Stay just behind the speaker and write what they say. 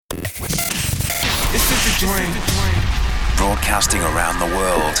Broadcasting around the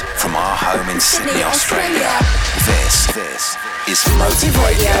world from our home in Sydney, Australia. This is Motive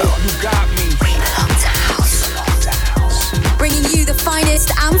Radio. You got me. We belong to house. Bringing you the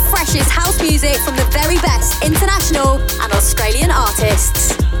finest and freshest house music from the very best international and Australian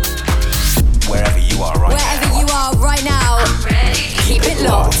artists. Wherever you are right now, Keep it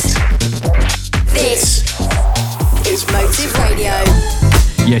locked. This is Motive Radio.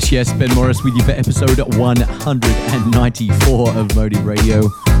 Yes, Ben Morris with you for episode 194 of Motive Radio.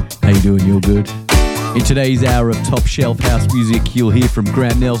 How you doing? You're good? In today's hour of top shelf house music, you'll hear from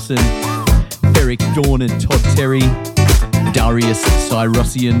Grant Nelson, Eric Dawn and Todd Terry, Darius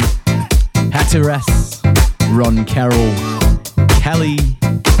Syrossian, Hatteras, Ron Carroll, Callie,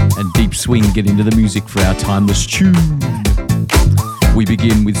 and Deep Swing get into the music for our timeless tune. We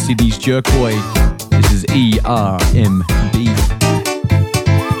begin with Sydney's Jerkboy. This is ERMB.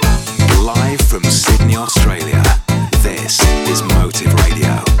 live from Sydney, Australia. This is Motive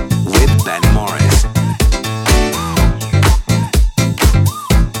Radio with Ben Morris.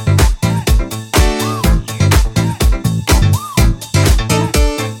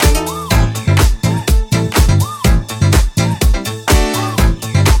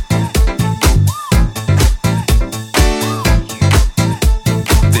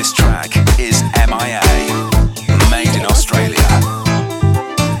 This track is MIA, made in Australia.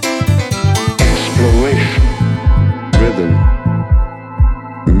 Rhythm,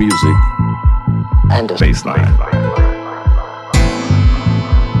 music, and a bassline.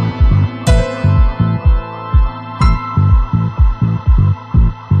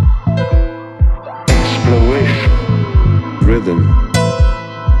 exploration, Rhythm,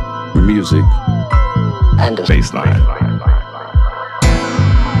 music, and a bassline.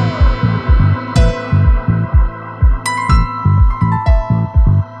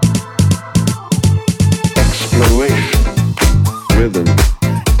 exploration, Rhythm,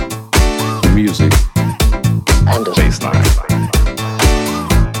 music, and a bassline.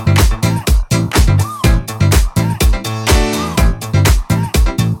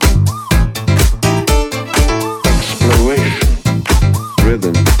 exploration,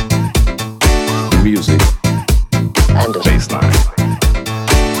 Rhythm, music, and a bassline.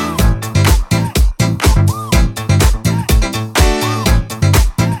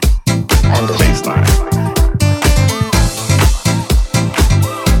 and a Bassline.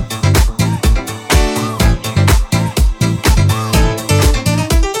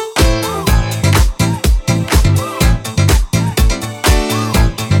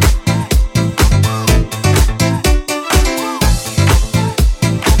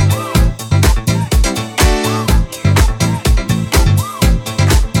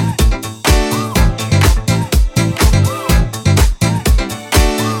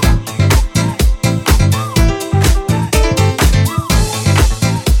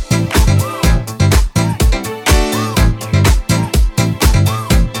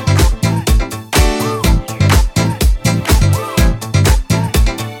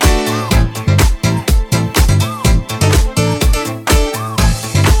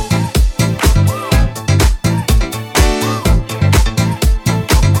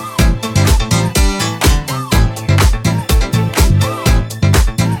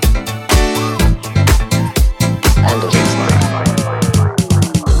 and a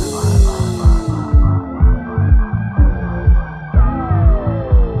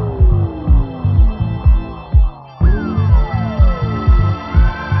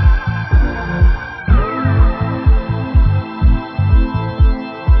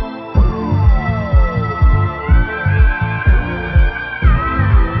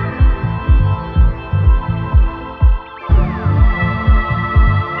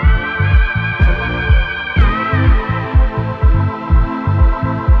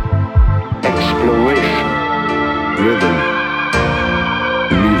exploration, Rhythm,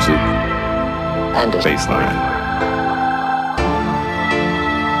 music, and a bassline.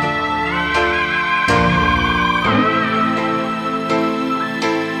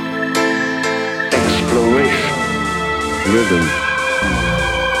 exploration, Rhythm,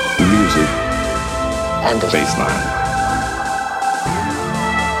 music, and a bassline.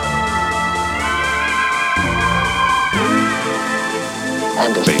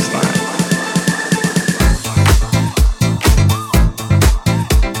 and a Bassline.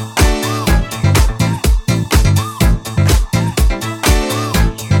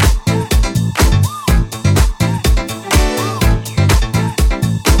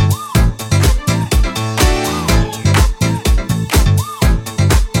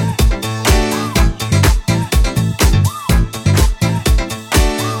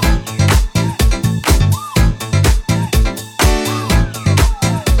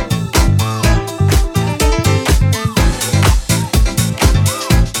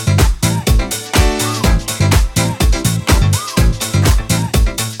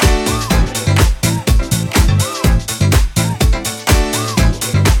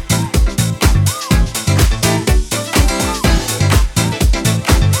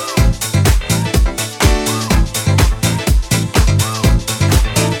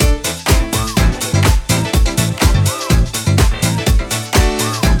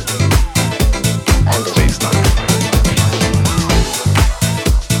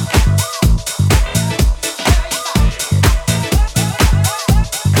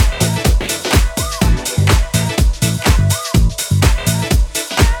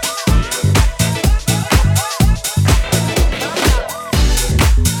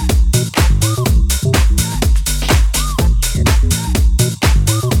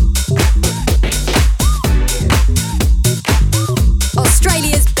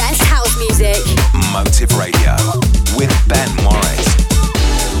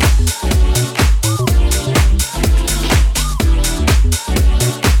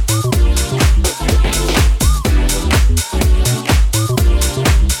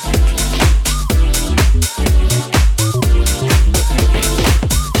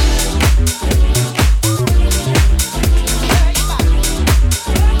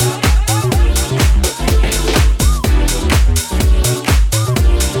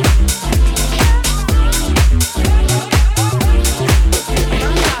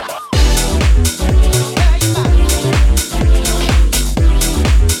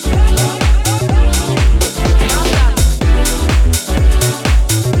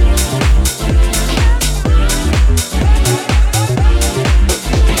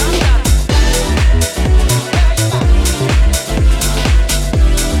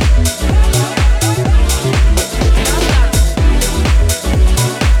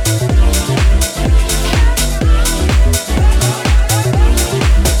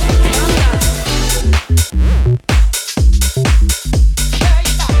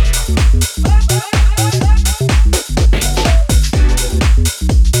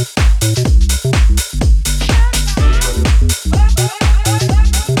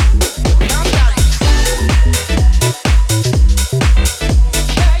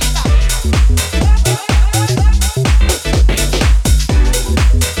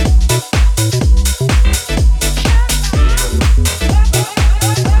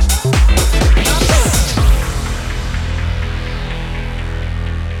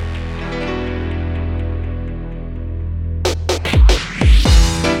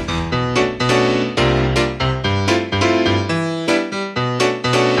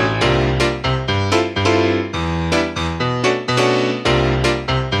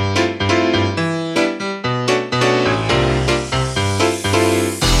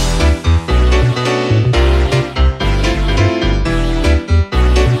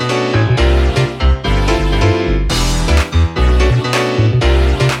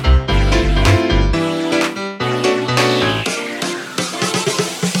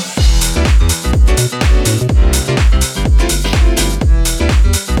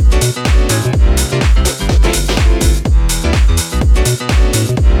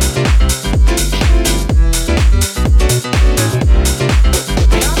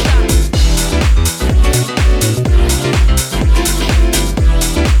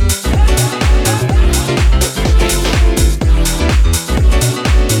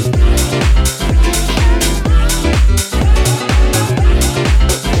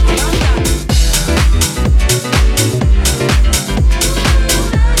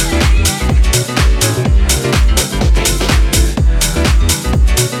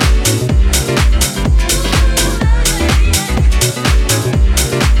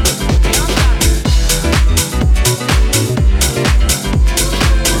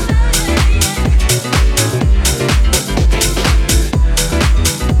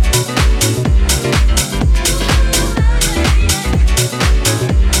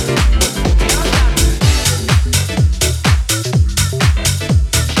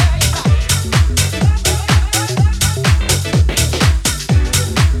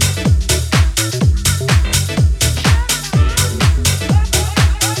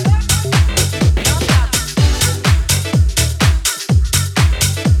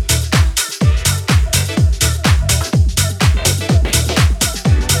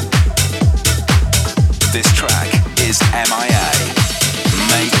 This track is MIA,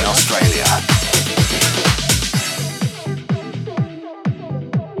 made in Australia.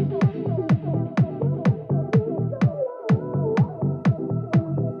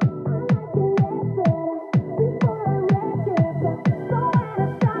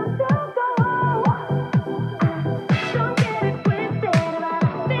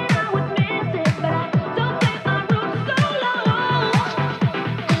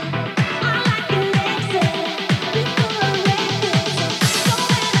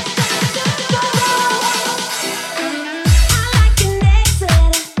 Go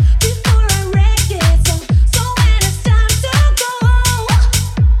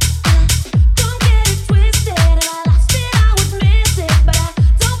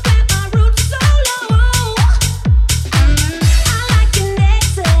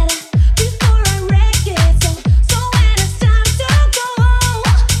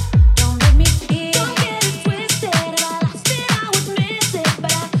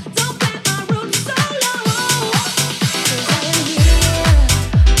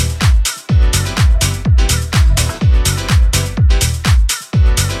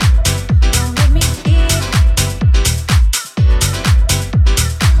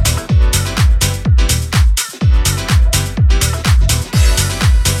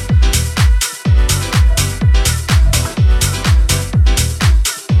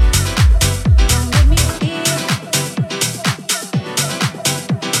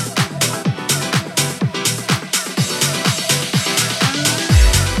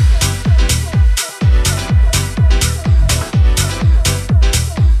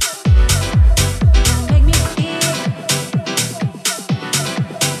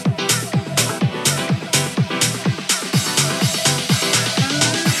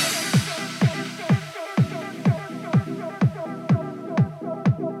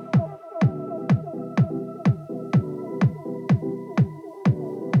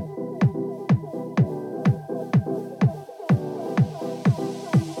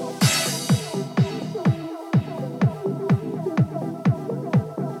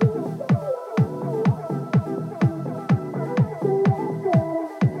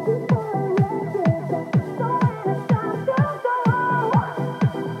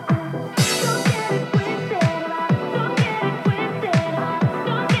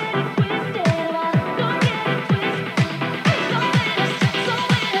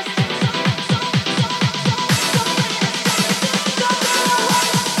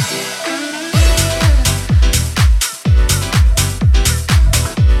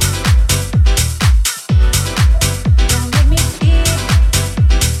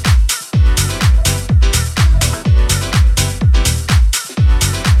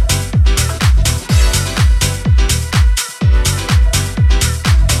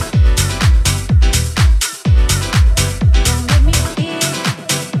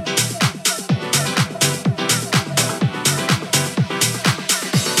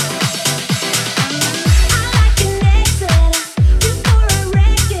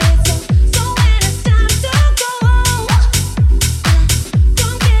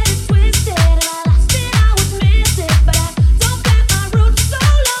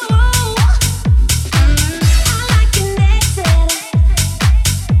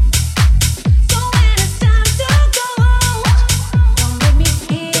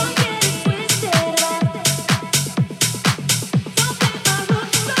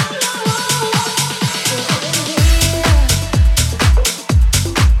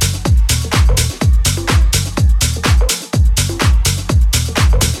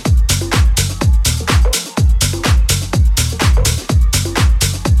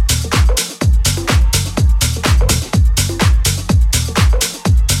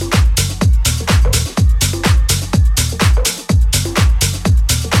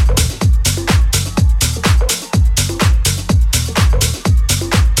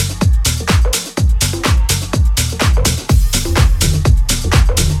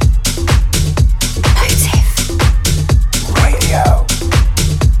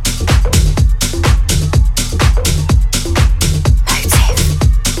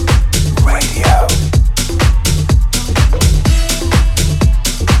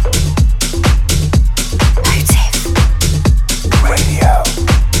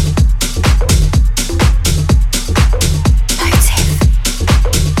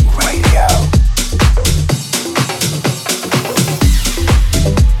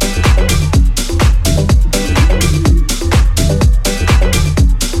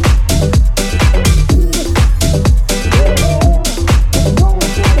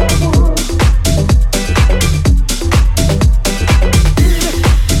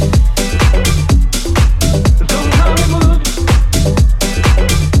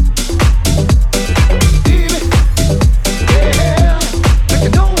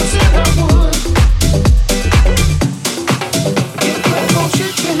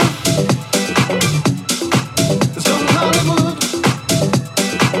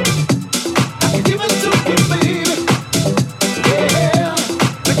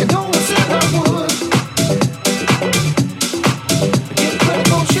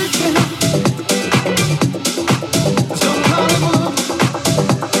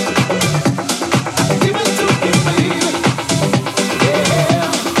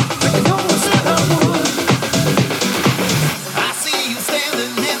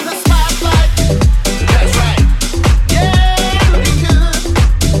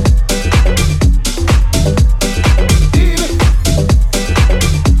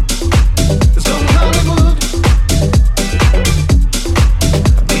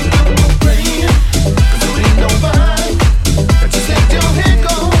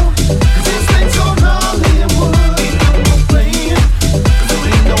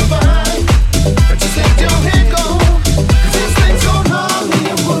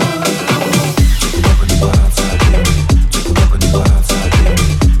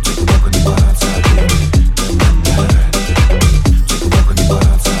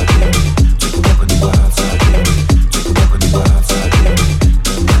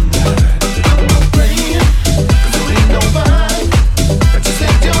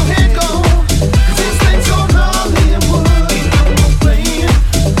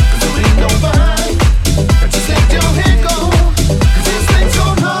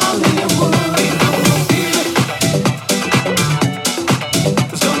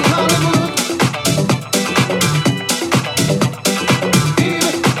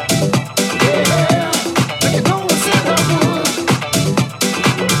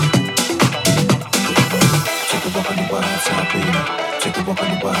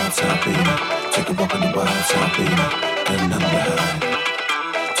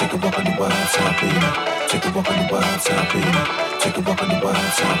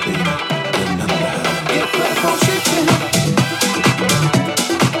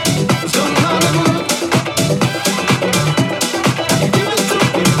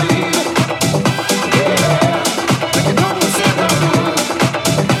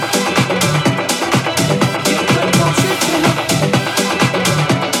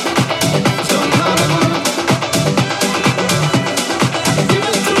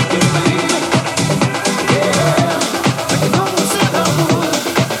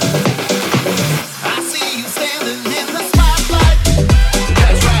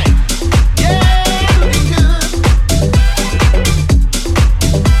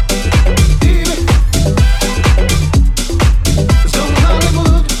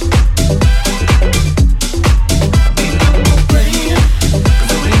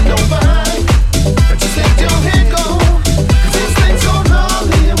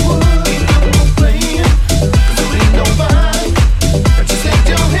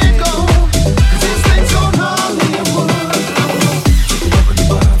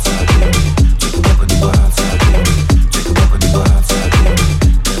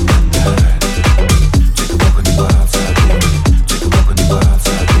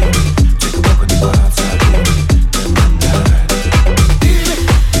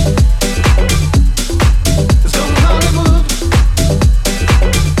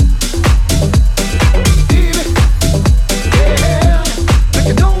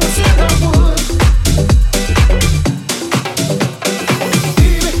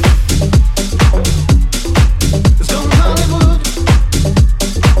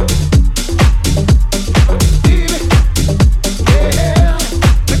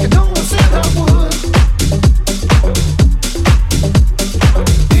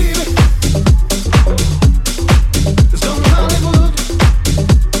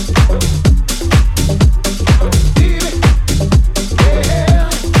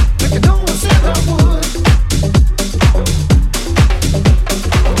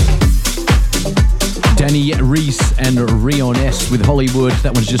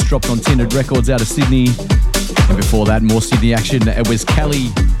That one's just dropped on Tinted Records out of Sydney. And before that, more Sydney action. It was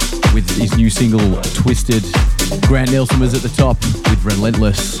Kelly with his new single, Twisted. Grant Nelson was at the top with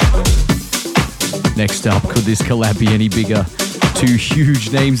Relentless. Next up, could this collab be any bigger? Two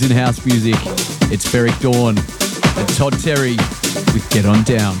huge names in house music. It's Ferreck Dawn and Todd Terry with Get On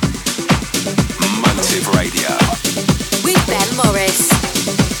Down. Motive Radio. With Ben Morris.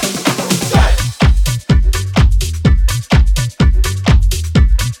 Hey!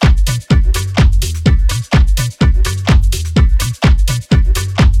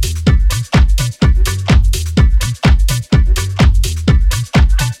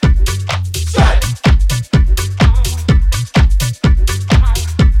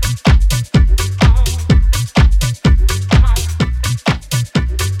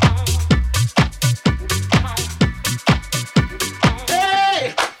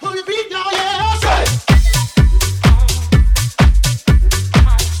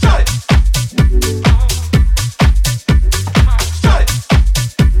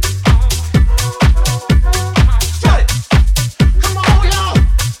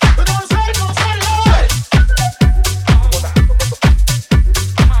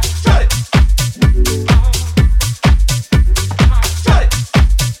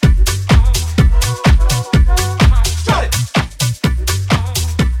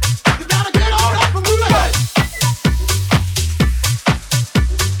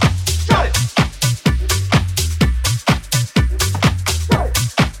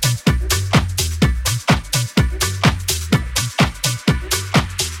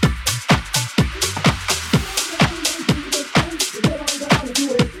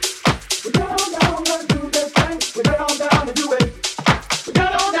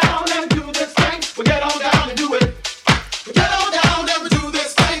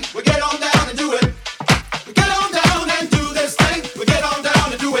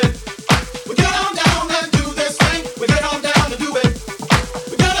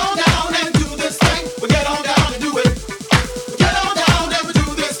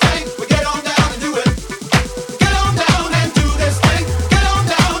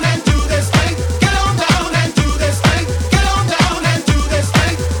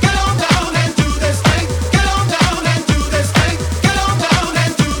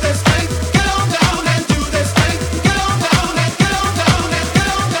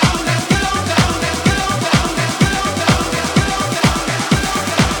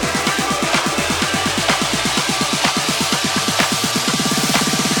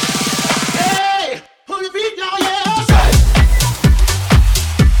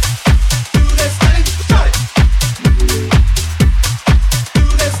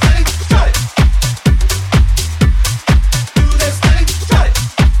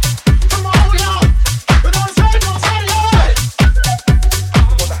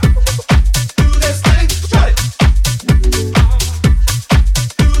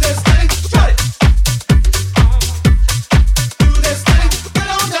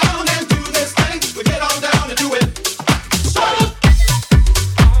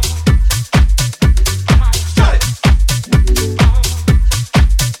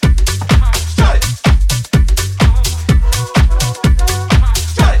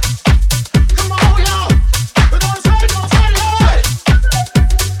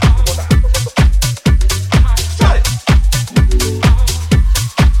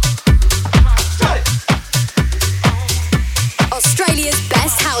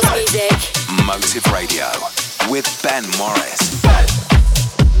 with Ben Morris.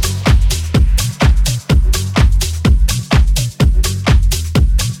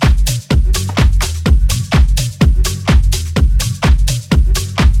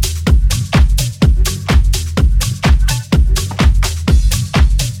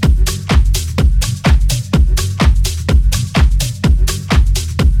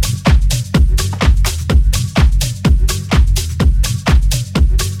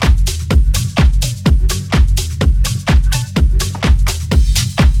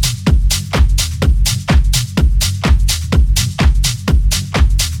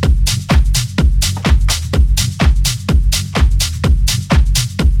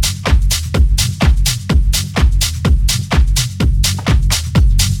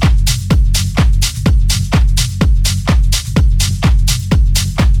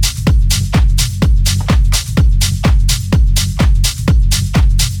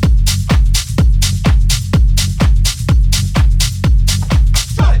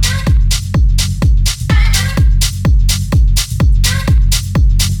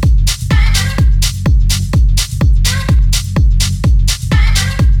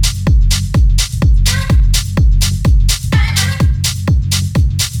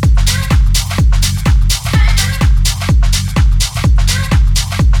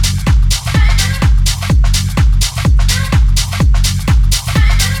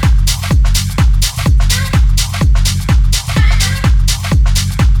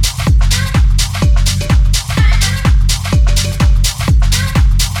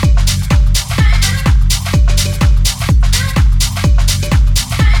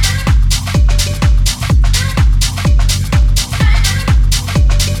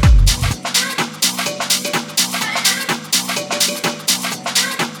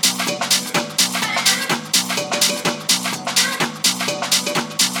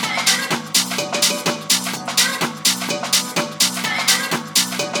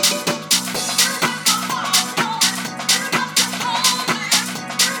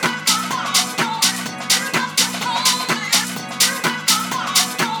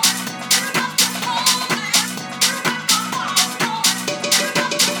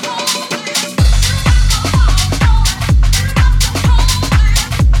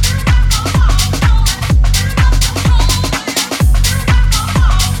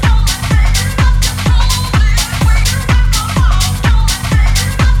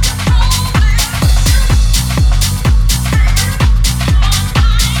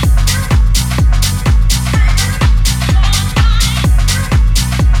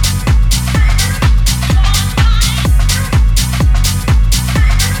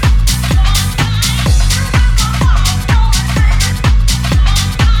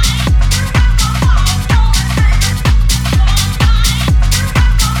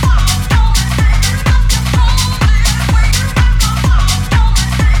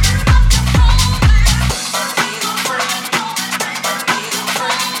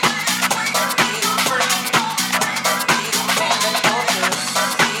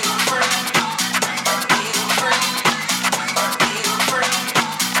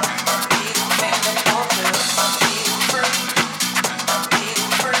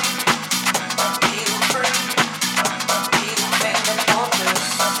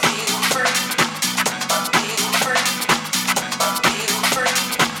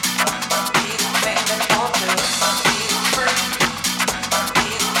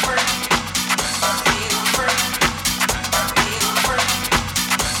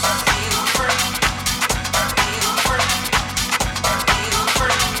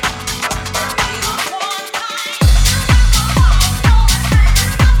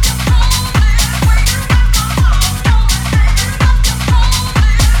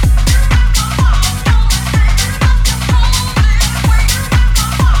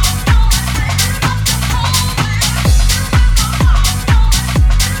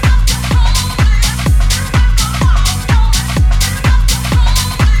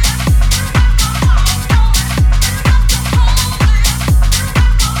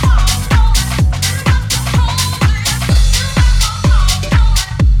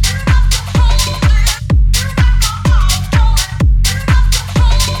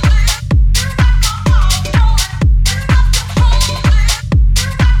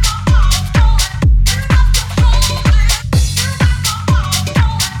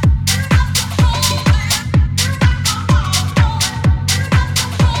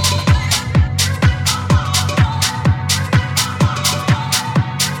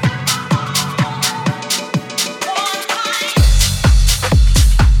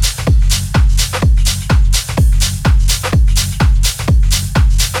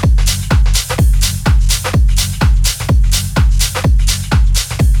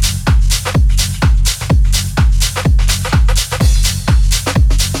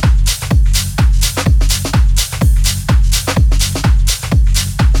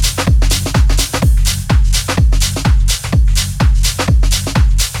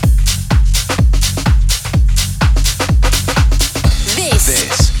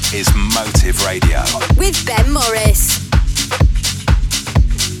 is Motive Radio. With Ben Morris.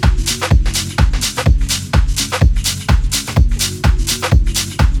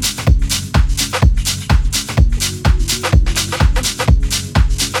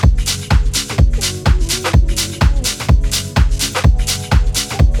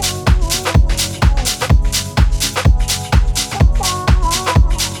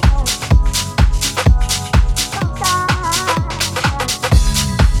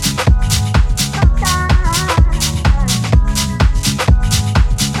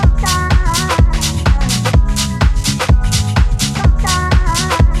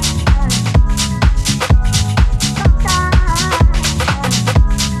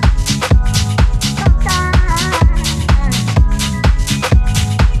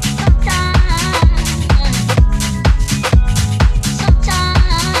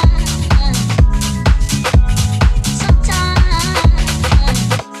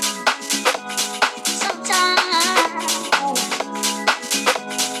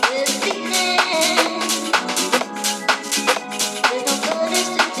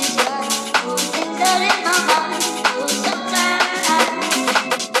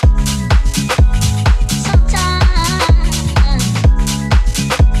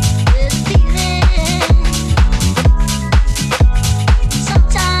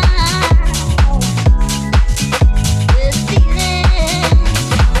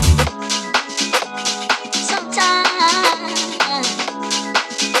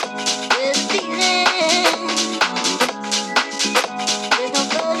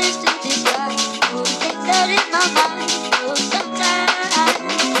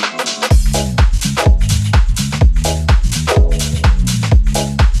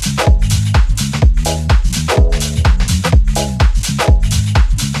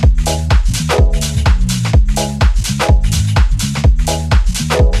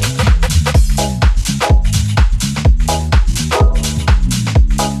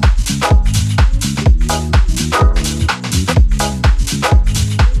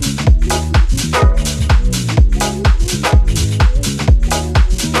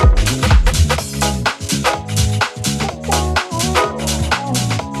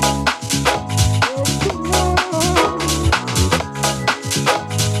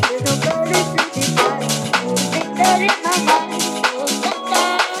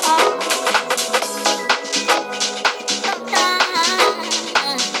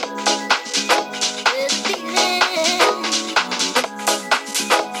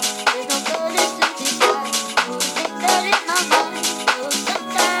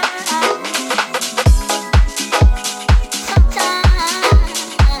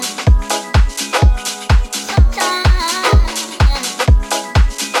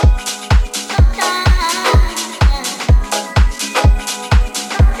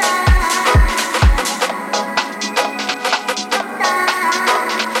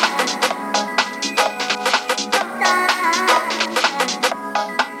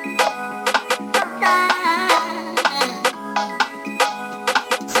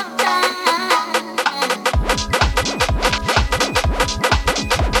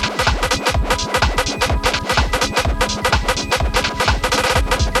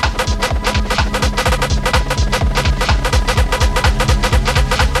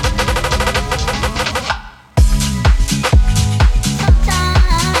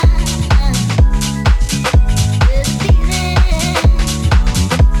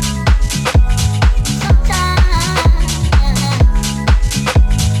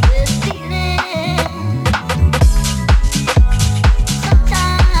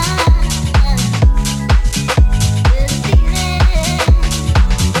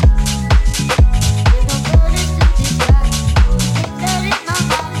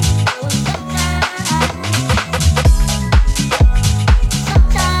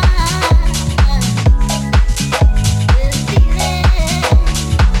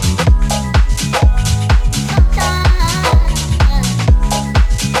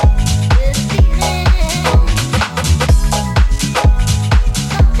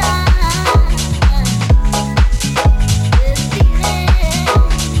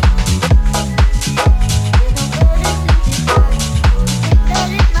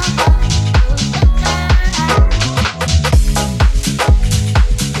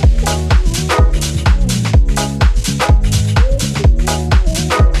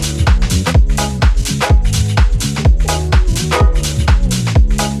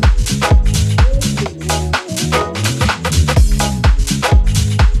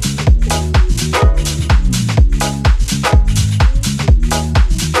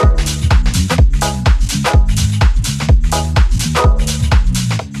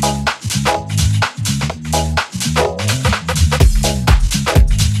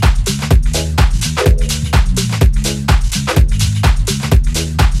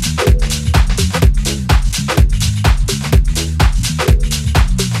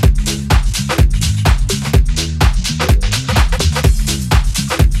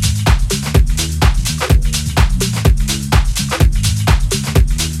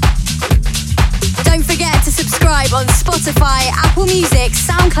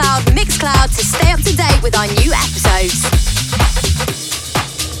 SoundCloud, Mixcloud to stay up to date with our new episodes.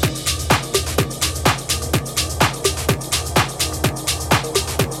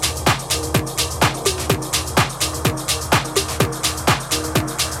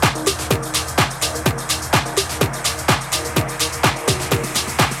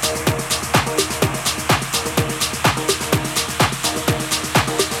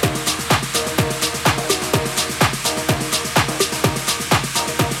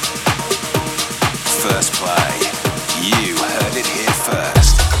 First play, you.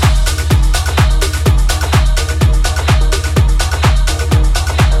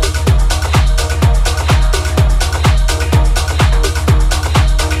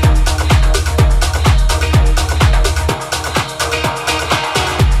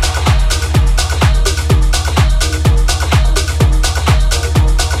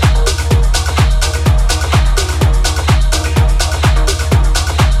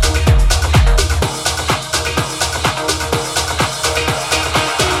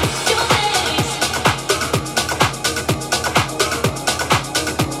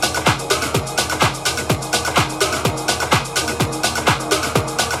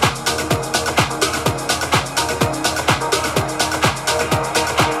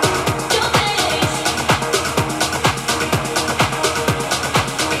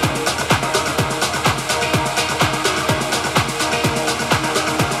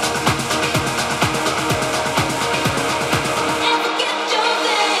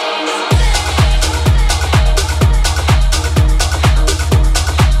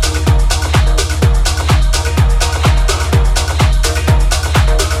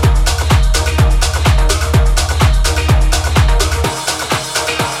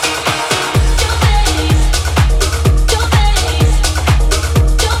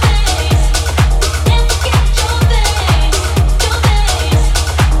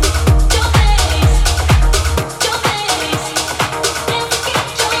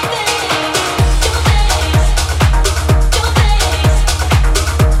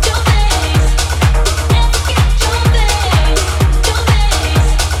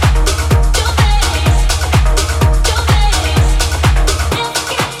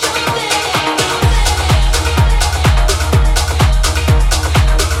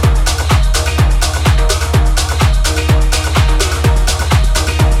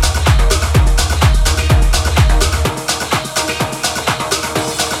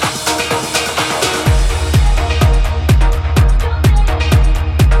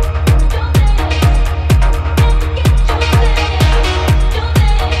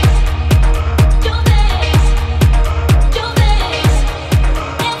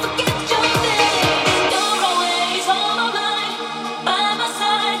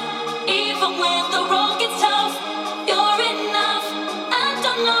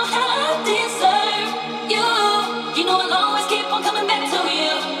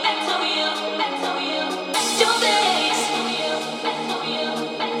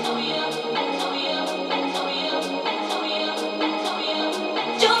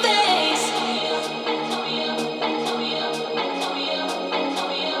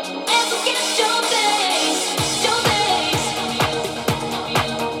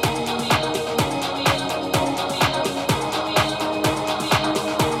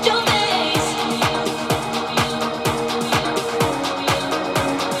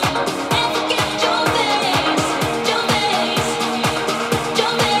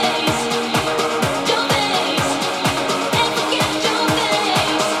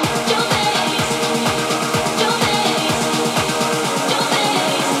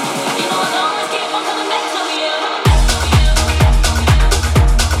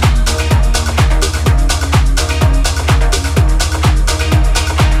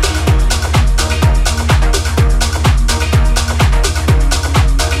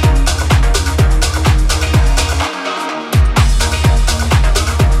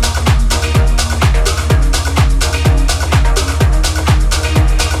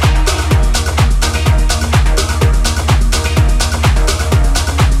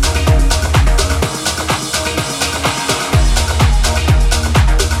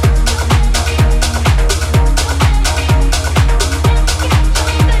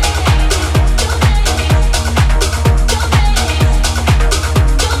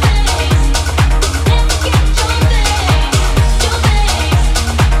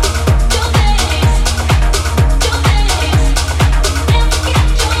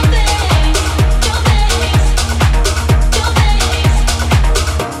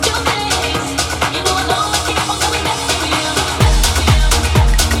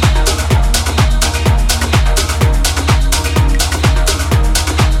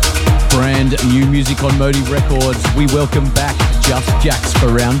 and new music on Motive Records. We welcome back Just Jax for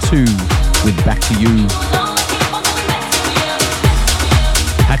round 2 with Back to You.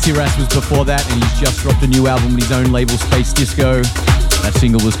 Hattiras was before that, and he's just dropped a new album with his own label, Space Disco. That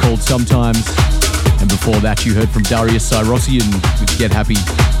single was called Sometimes. And before that, you heard from Darius Syrossian with Get Happy.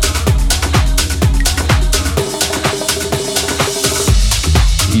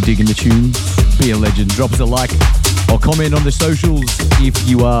 You digging the tunes? Be a legend. Drop us a like or comment on the socials if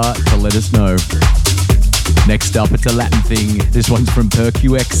you are to let us know. Next up, it's a Latin thing. This one's from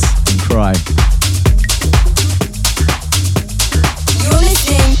PerQX and Cry. You're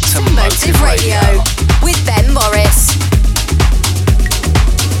listening to Motive Radio with Ben Morris.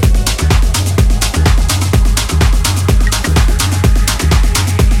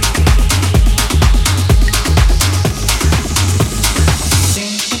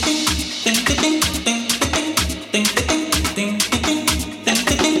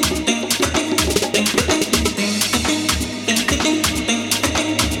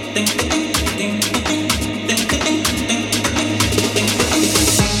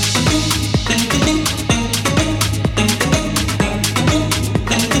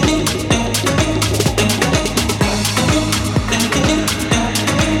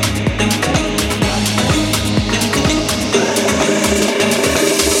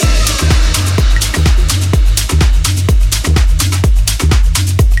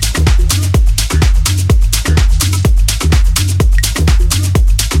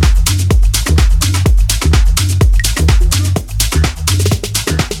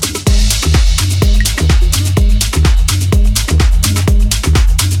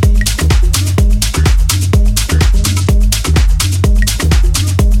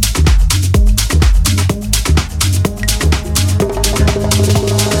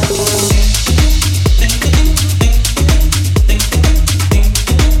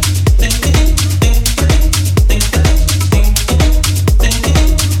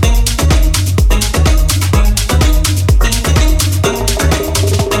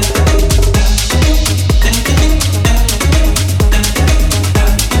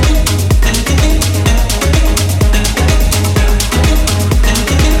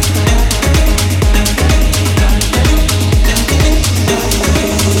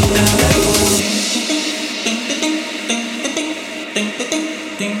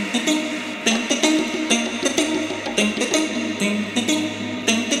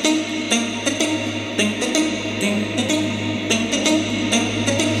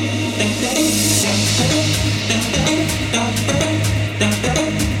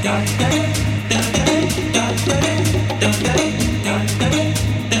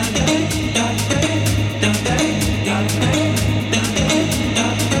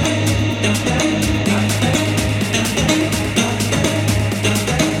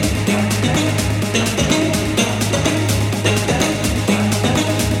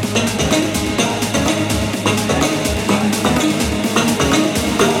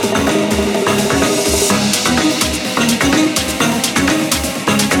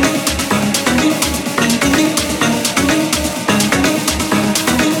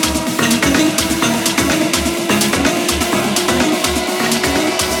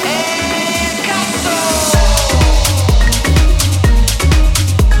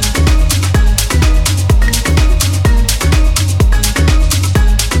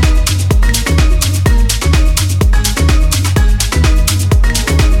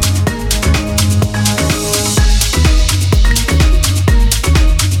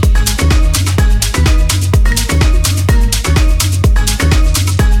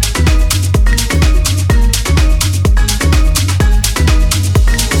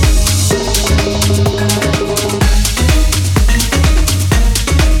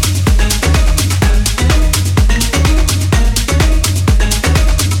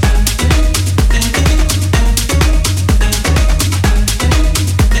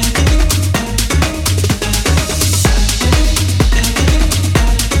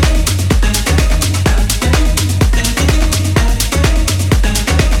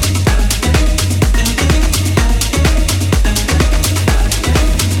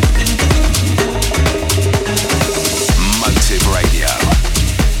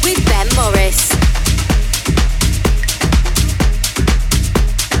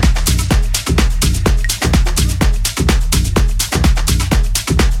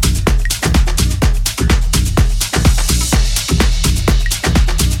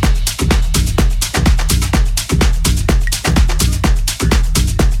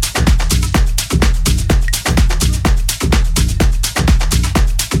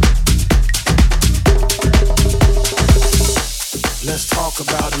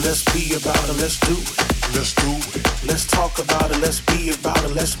 about it, let's be about it, let's do it. Let's do it. Let's talk about it, let's be about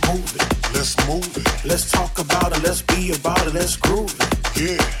it, let's move it. Let's move it. Let's talk about it, let's be about it, let's groove it.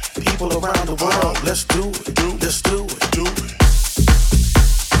 Yeah. People around the world, let's do it. Let's do it. Do it.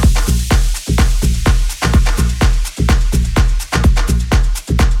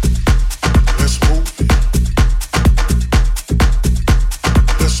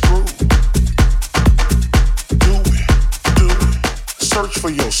 For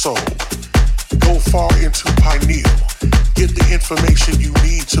your soul, go far into pineal, get the information you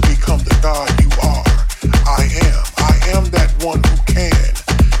need to become the God you are. I am that one who can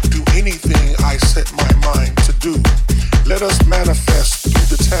do anything I set my mind to do. Let us manifest through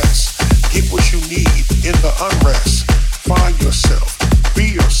the test, get what you need in the unrest. Find yourself, be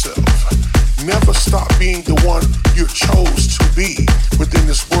yourself, never stop being the one you chose to be within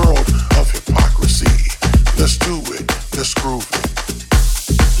this world of hypocrisy. Let's do it, let's groove it.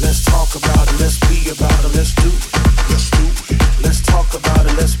 Let's talk about it, let's be about it, let's do it. Let's do it. Let's talk about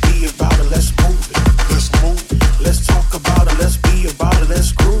it, let's be about it, let's move it. Let's move it. Let's talk about it, let's be about it,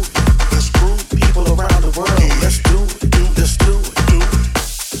 let's groove it. Let's groove it. People around the world, yeah. Let's do it. Let's do it. Do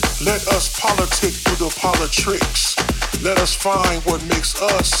it. Let us politic through the politricks. Let us find what makes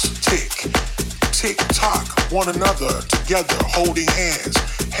us tick. Tick tock, one another together, holding hands.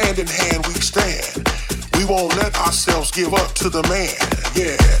 Hand in hand we stand. We won't let ourselves give up to the man,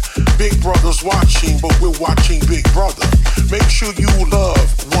 yeah. Big brother's watching, but we're watching Big Brother. Make sure you love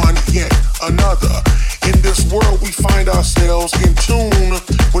one yet another. In this world we find ourselves in tune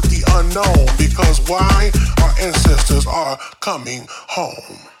with the unknown. Because why? Our ancestors are coming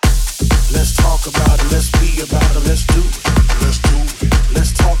home. Let's talk about it, let's be about it, let's do it. Let's do it.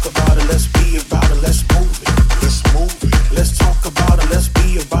 Let's talk about it, let's be about it, let's move it. Let's move it. Let's talk about it, let's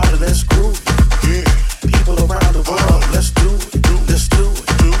be about it, let's groove it. Yeah. People around the world, let's do it. Let's do it.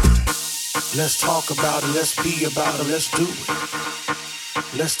 Do it. Let's talk about it, let's be about it, let's do it.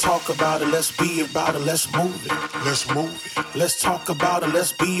 Let's talk about it, let's be about it, let's move it. Let's move it. Let's talk about it,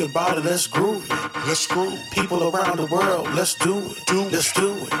 let's be about it, let's groove it. Let's groove. People around the world, let's do it. Let's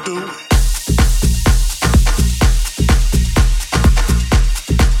do it. Do it.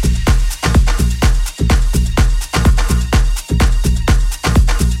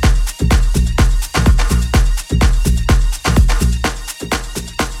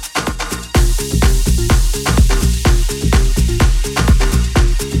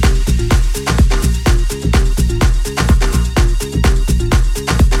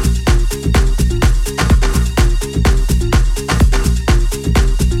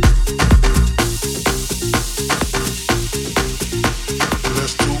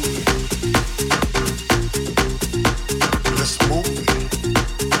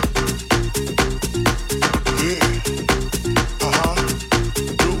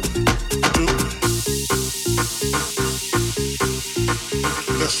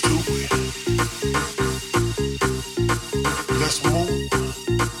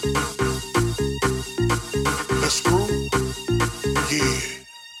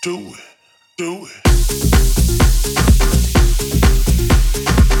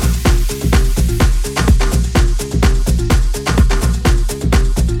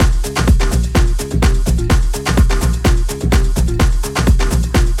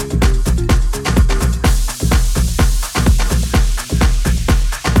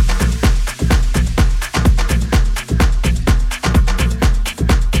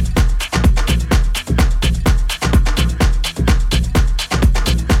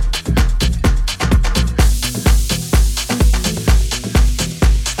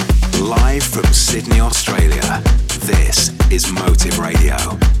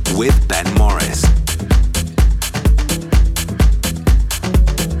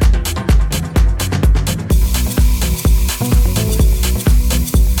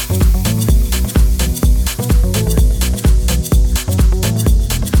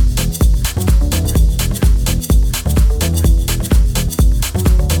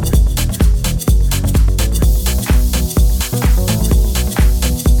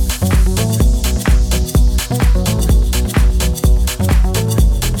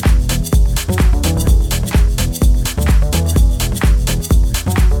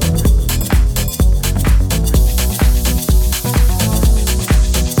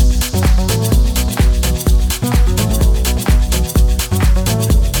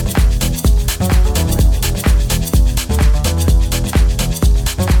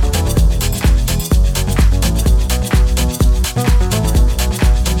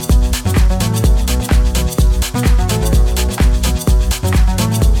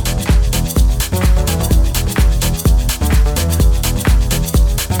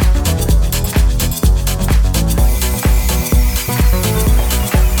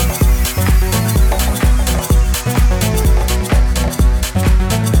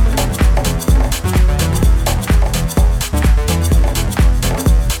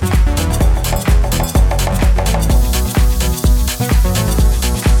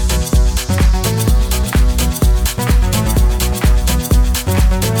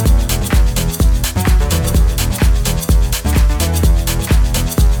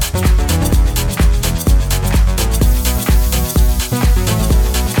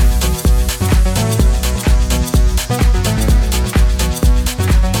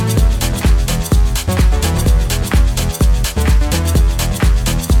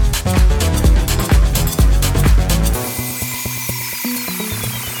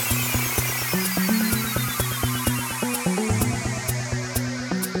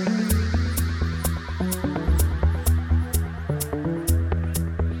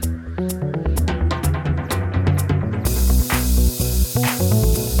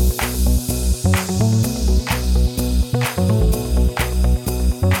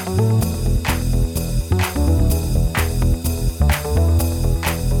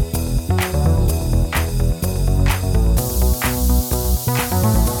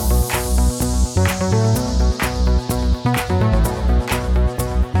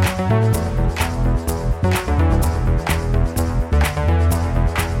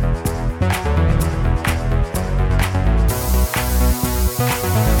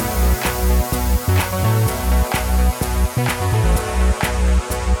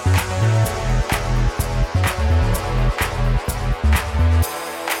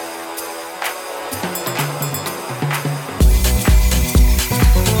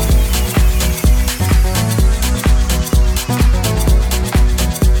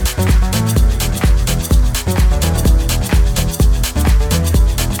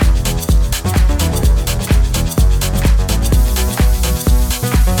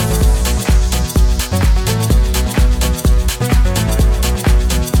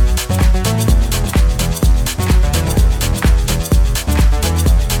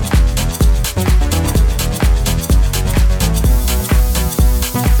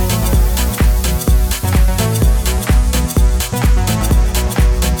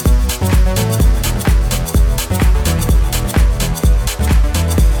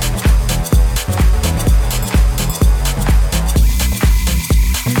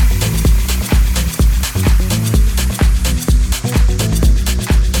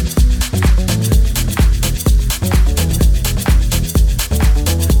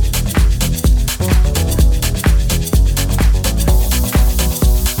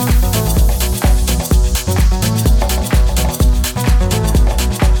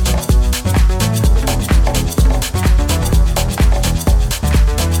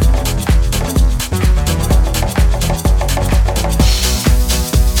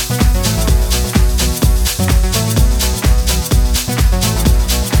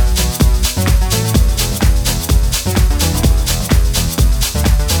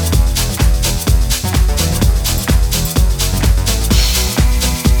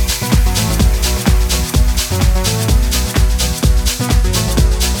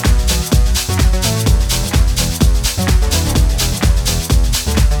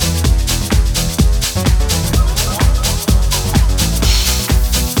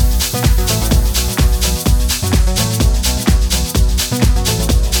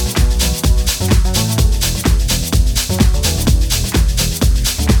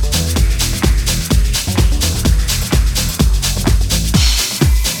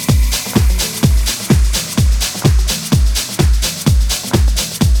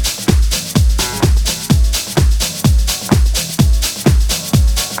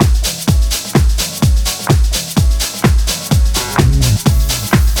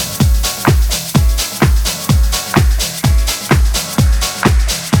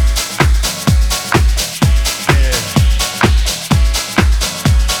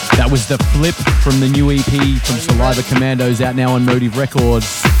 That was The Flip from the new EP from Saliva Commandos, out now on Motive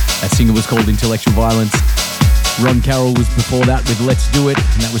Records. That single was called Intellectual Violence. Ron Carroll was before that with Let's Do It,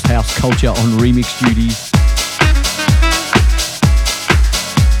 and that was House Culture on remix duties.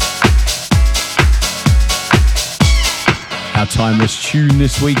 Our timeless tune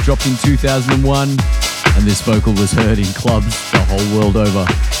this week dropped in 2001, and this vocal was heard in clubs the whole world over.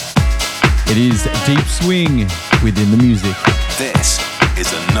 It is Deep Swing within the music. This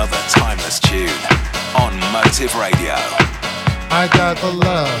is another timeless tune on Motive Radio. I got the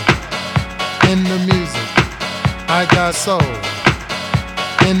love in the music. I got soul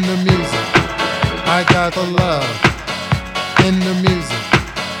in the music. I got the love in the music.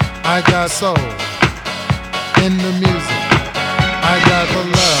 I got soul in the music. I got the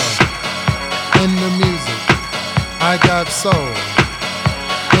love in the music. I got soul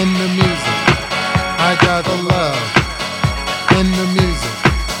in the music. I got the love in the music.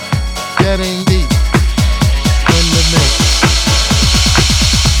 Getting deep in the mix.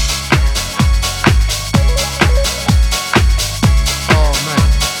 Oh man,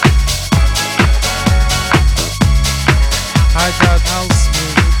 I got house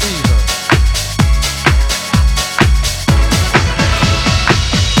music fever.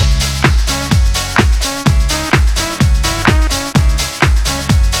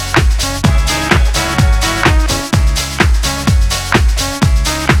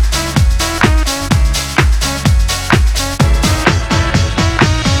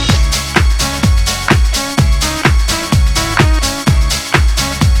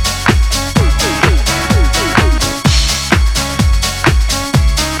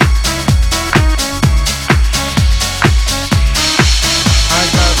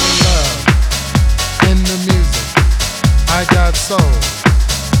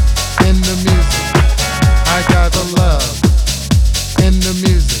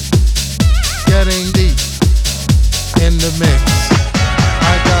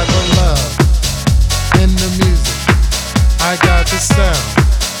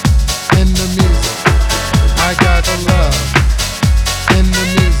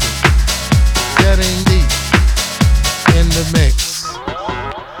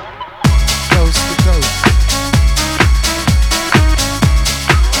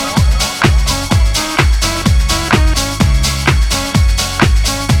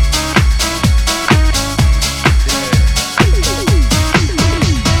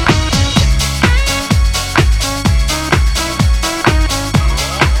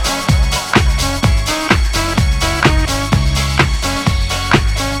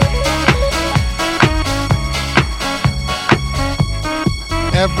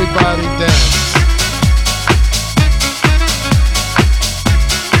 Everybody dance.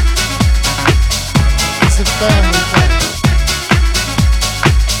 It's a family thing.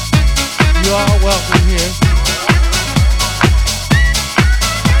 You are welcome here.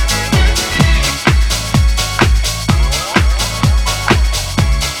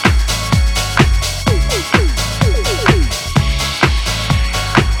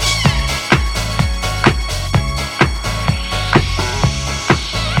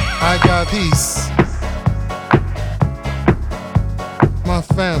 I got peace, my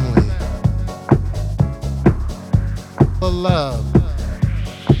family, the love,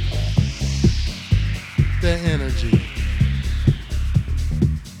 the energy,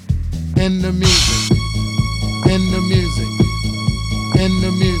 in the music, in the music, in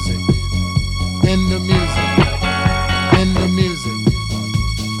the music, in the music, in the music,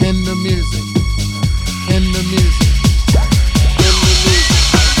 in the music, in the music.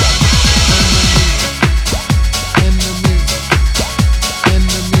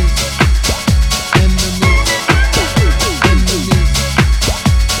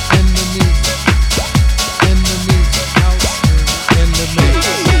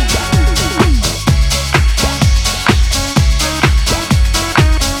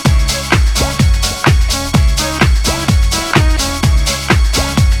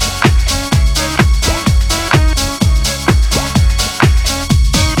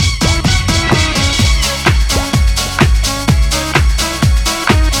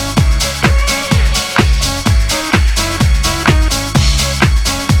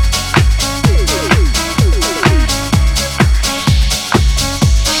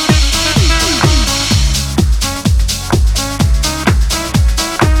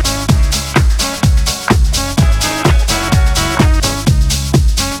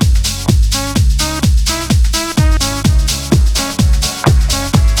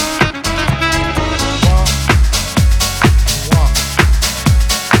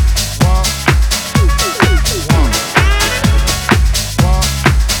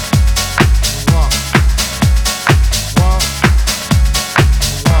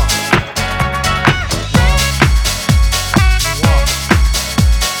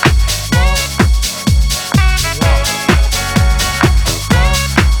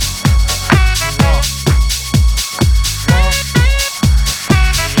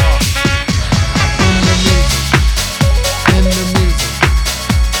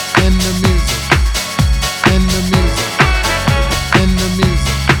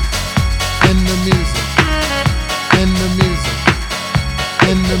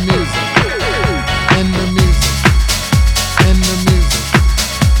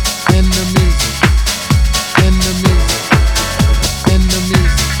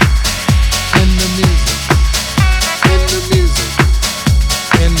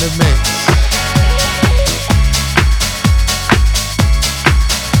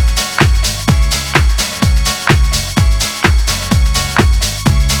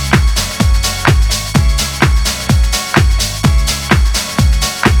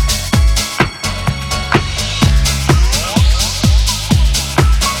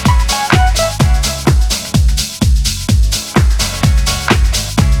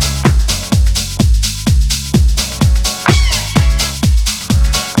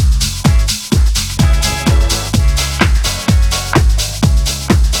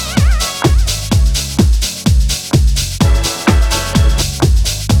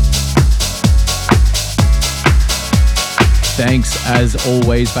 Thanks as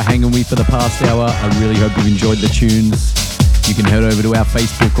always for hanging with me for the past hour. I really hope you've enjoyed the tunes. You can head over to our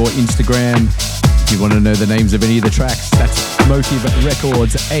Facebook or Instagram if you want to know the names of any of the tracks. That's Motive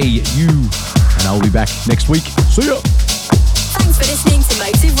Records AU. And I'll be back next week. See ya! Thanks for listening to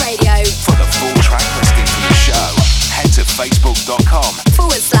Motive Radio. For the full track listing for the show, head to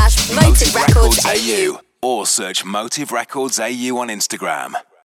facebook.com/Motive Records AU or search Motive Records AU on Instagram.